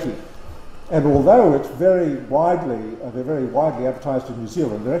shaky. And although it's they're very widely advertised in New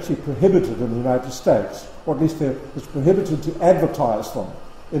Zealand, they're actually prohibited in the United States, or at least it's prohibited to advertise them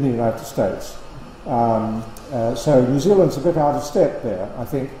in the United States. So New Zealand's a bit out of step there, I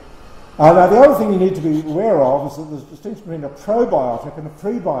think. Now, the other thing you need to be aware of is that there's a distinction between a probiotic and a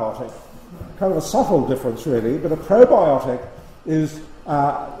prebiotic. Kind of a subtle difference, really, but a probiotic is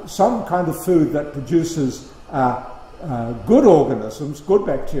some kind of food that produces good organisms, good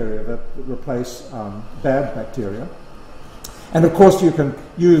bacteria that replace bad bacteria. And of course you can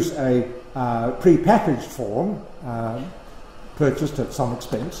use a pre-packaged form, purchased at some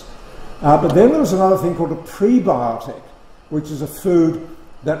expense. But then there's another thing called a prebiotic, which is a food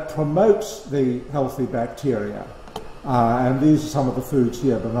that promotes the healthy bacteria. And these are some of the foods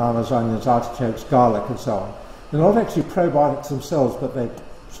here: bananas, onions, artichokes, garlic, and so on. They're not actually probiotics themselves, but they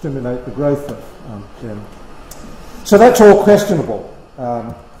stimulate the growth of them. So that's all questionable.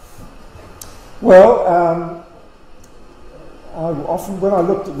 Often when I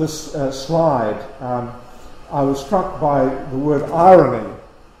looked at this slide, I was struck by the word irony.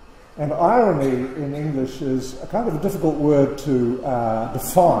 And irony in English is a kind of a difficult word to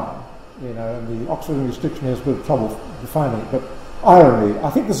define. And the Oxford English Dictionary has a bit of trouble defining it. But irony, I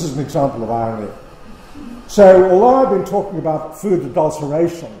think this is an example of irony. So although I've been talking about food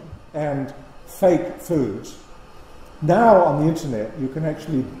adulteration and fake foods, now on the internet you can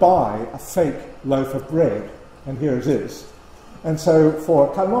actually buy a fake loaf of bread, and here it is. And so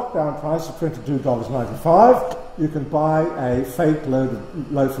for a knockdown price of $22.95, you can buy a fake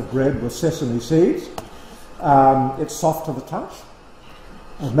loaf of bread with sesame seeds. It's soft to the touch.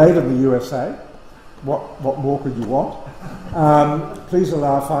 made in the USA. What more could you want? Please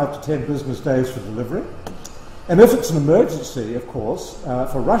allow 5 to 10 business days for delivery. And if it's an emergency, of course,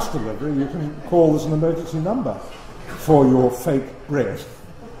 for rush delivery, you can call as an emergency number for your fake bread.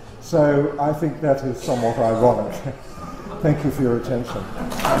 So I think that is somewhat ironic. Thank you for your attention.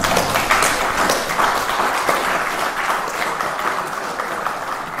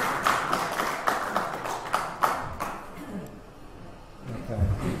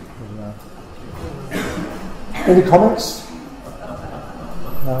 Any comments?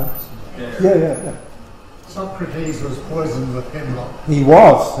 No? Yeah. Socrates was poisoned with hemlock. He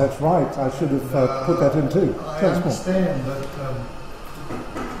was, that's right. I should have put that in too. I understand that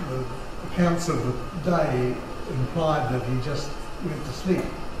the accounts of the day implied that he just went to sleep.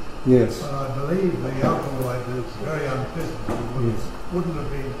 Yes. But I believe the alkaloid is very unpleasant. It wouldn't have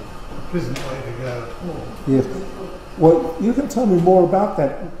been a pleasant way to go at all. Yes. Well, you can tell me more about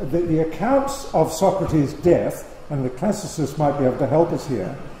that. The accounts of Socrates' death, and the classicists might be able to help us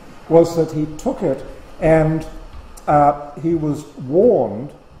here, was that he took it and he was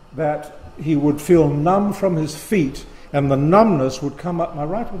warned that he would feel numb from his feet and the numbness would come up. Am I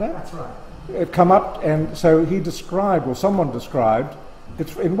right with that? That's right. It'd come up, and so he described, or someone described,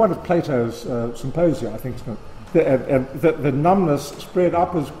 it's in one of Plato's Symposia, I think, the numbness spread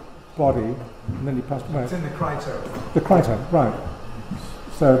up his body, and then he passed away. It's in the Crito. The Crito, right.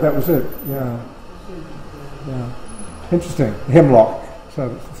 So that was it, yeah. Interesting. Hemlock, so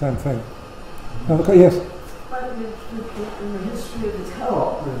it's the same thing. Yes? In the history of the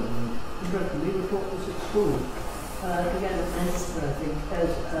co-op movement, we were taught this at school. It began at Manchester, I think, as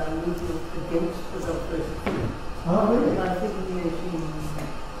a movement against adulteration. Oh, really? I think in the 1850s.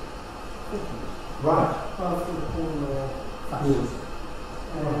 Right. After the Corn Law fascism.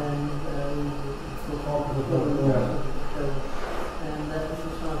 And that was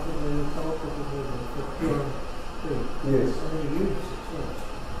the start of the cooperative movement for pure food. Yes. And they used it.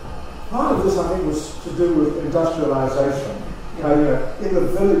 Part of this, I think, was to do with industrialisation. In the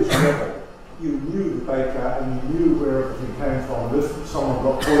village level, you knew the baker and you knew where everything came from. If someone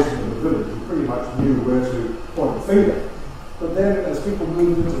got poisoned in the village, you pretty much knew where to point the finger. But then, as people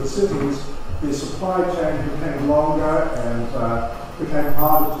moved into the cities, the supply chain became longer and became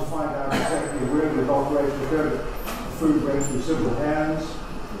harder to find out exactly where the adulteration occurred. The food went through several hands.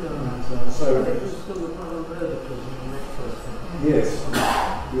 And, so it was still the problem of herbalism and that sort of thing. Yes.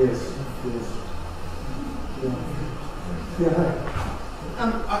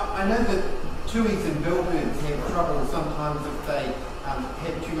 I know that tuis and bellbirds have trouble sometimes if they have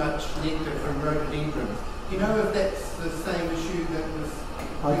too much nectar from rhododendrons. Do you know if that's the same issue that was...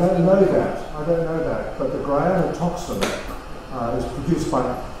 I don't know that. But the Graham toxin is produced by...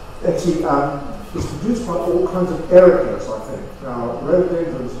 Actually, it's produced by all kinds of ericas, I think. Now,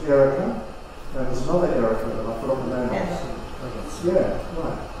 rhododendron's erica, and there's another erica that I forgot the name of. Yeah,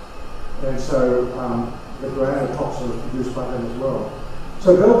 right. And so the Graham toxin is produced by them as well.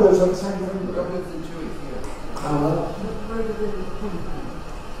 So bellbirds are the same thing? Bellbirds and tuis, yeah.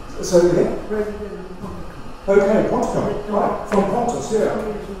 So again? Okay, Ponticum, right, from Pontus, yeah.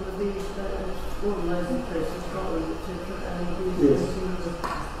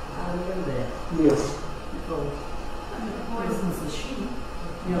 Yes.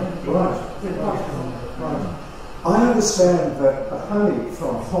 Right. I understand that the honey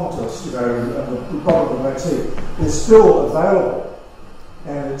from Pontus, at the bottom of the Red Sea, is still available,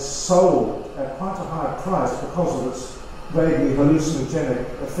 and it's sold at quite a high price because of its vaguely hallucinogenic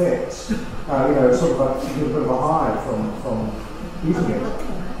effects. Sort of like you get a bit of a high from eating it.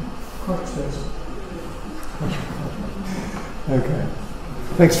 Quite expensive. Okay.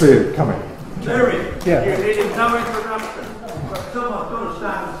 Thanks for coming. Terry, yeah. You needed no introduction. But someone's got to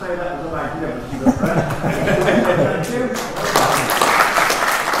stand and say that was a magnificent, right? Thank you.